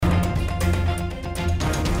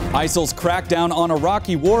ISIL's crackdown on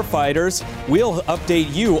Iraqi warfighters. We'll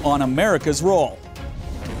update you on America's role.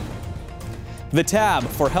 The tab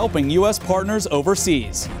for helping U.S. partners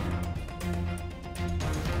overseas.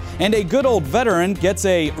 And a good old veteran gets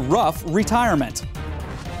a rough retirement.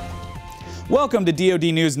 Welcome to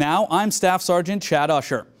DoD News Now. I'm Staff Sergeant Chad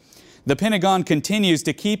Usher. The Pentagon continues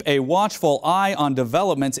to keep a watchful eye on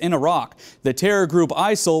developments in Iraq. The terror group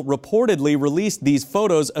ISIL reportedly released these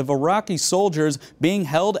photos of Iraqi soldiers being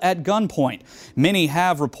held at gunpoint. Many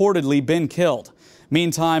have reportedly been killed.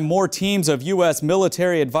 Meantime, more teams of U.S.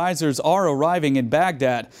 military advisors are arriving in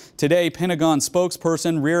Baghdad. Today, Pentagon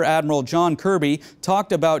spokesperson Rear Admiral John Kirby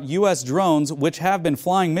talked about U.S. drones which have been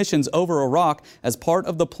flying missions over Iraq as part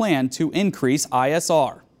of the plan to increase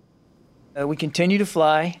ISR. We continue to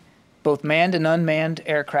fly both manned and unmanned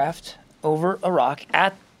aircraft over Iraq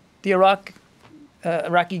at the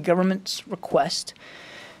Iraqi government's request,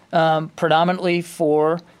 predominantly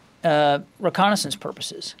for reconnaissance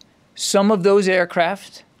purposes. Some of those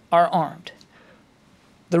aircraft are armed.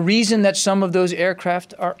 The reason that some of those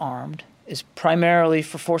aircraft are armed is primarily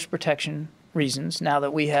for force protection reasons. Now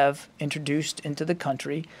that we have introduced into the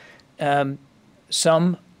country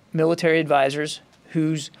some military advisors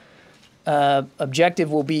whose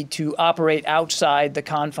objective will be to operate outside the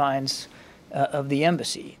confines of the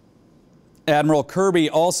embassy. Admiral Kirby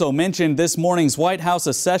also mentioned this morning's White House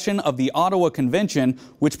accession of the Ottawa Convention,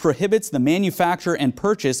 which prohibits the manufacture and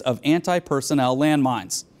purchase of anti-personnel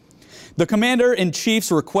landmines. The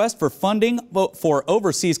Commander-in-Chief's request for funding for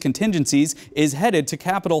overseas contingencies is headed to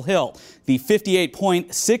Capitol Hill. The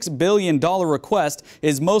 $58.6 billion request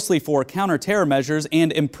is mostly for counter-terror measures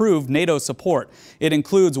and improved NATO support. It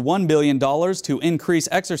includes $1 billion to increase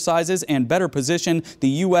exercises and better position the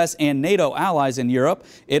U.S. and NATO allies in Europe.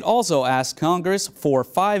 It also asks Congress for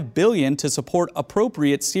 $5 billion to support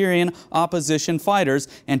appropriate Syrian opposition fighters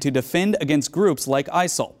and to defend against groups like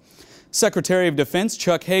ISIL. Secretary of Defense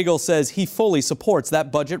Chuck Hagel says he fully supports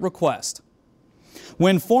that budget request.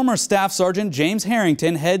 When former Staff Sergeant James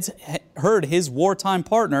Harrington heard his wartime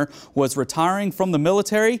partner was retiring from the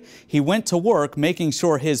military, he went to work making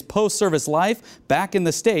sure his post-service life back in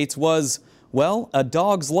the States was, well, a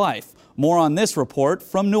dog's life. More on this report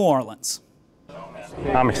from New Orleans.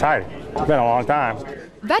 I'm excited. It's been a long time.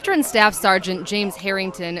 Veteran Staff Sergeant James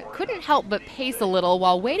Harrington couldn't help but pace a little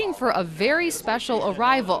while waiting for a very special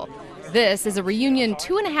arrival. This is a reunion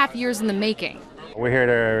 2.5 years in the making. We're here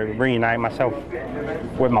to reunite myself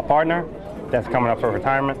with my partner that's coming up for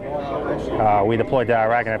retirement. We deployed to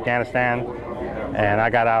Iraq and Afghanistan, and I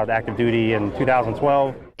got out active duty in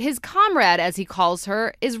 2012. His comrade, as he calls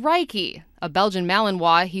her, is Reiki, a Belgian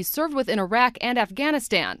Malinois he served with in Iraq and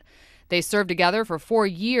Afghanistan. They served together for 4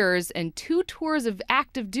 years and 2 tours of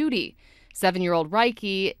active duty. 7-year-old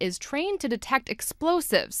Reiki is trained to detect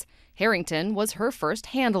explosives. Harrington was her first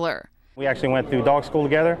handler. We actually went through dog school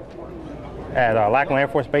together at Lackland Air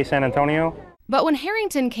Force Base, San Antonio. But when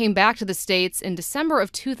Harrington came back to the States in December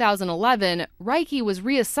of 2011, Reiki was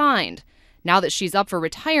reassigned. Now that she's up for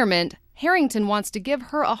retirement, Harrington wants to give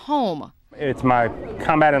her a home. It's my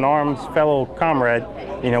combat in arms fellow comrade.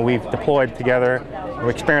 You know, we've deployed together. We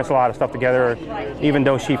experienced a lot of stuff together. Even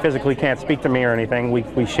though she physically can't speak to me or anything,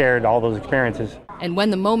 we shared all those experiences. And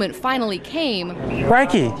when the moment finally came,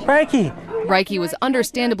 Reiki was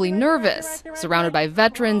understandably nervous, surrounded by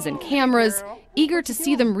veterans and cameras, eager to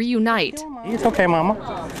see them reunite. It's okay,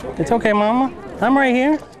 Mama. It's okay, Mama. I'm right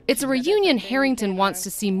here. It's a reunion Harrington wants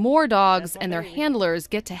to see more dogs and their handlers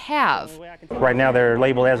get to have. Right now they're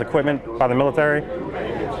labeled as equipment by the military,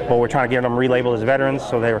 but we're trying to get them relabeled as veterans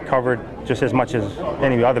so they are covered just as much as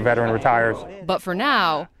any other veteran retires. But for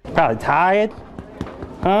now... Probably tired,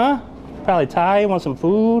 huh? Probably tired, want some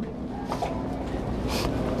food,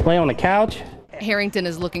 lay on the couch. Harrington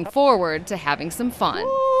is looking forward to having some fun.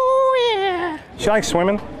 Oh, yeah. She likes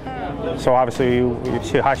swimming, so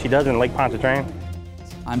obviously how she does in Lake Pontchartrain.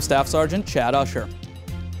 I'm Staff Sergeant Chad Usher.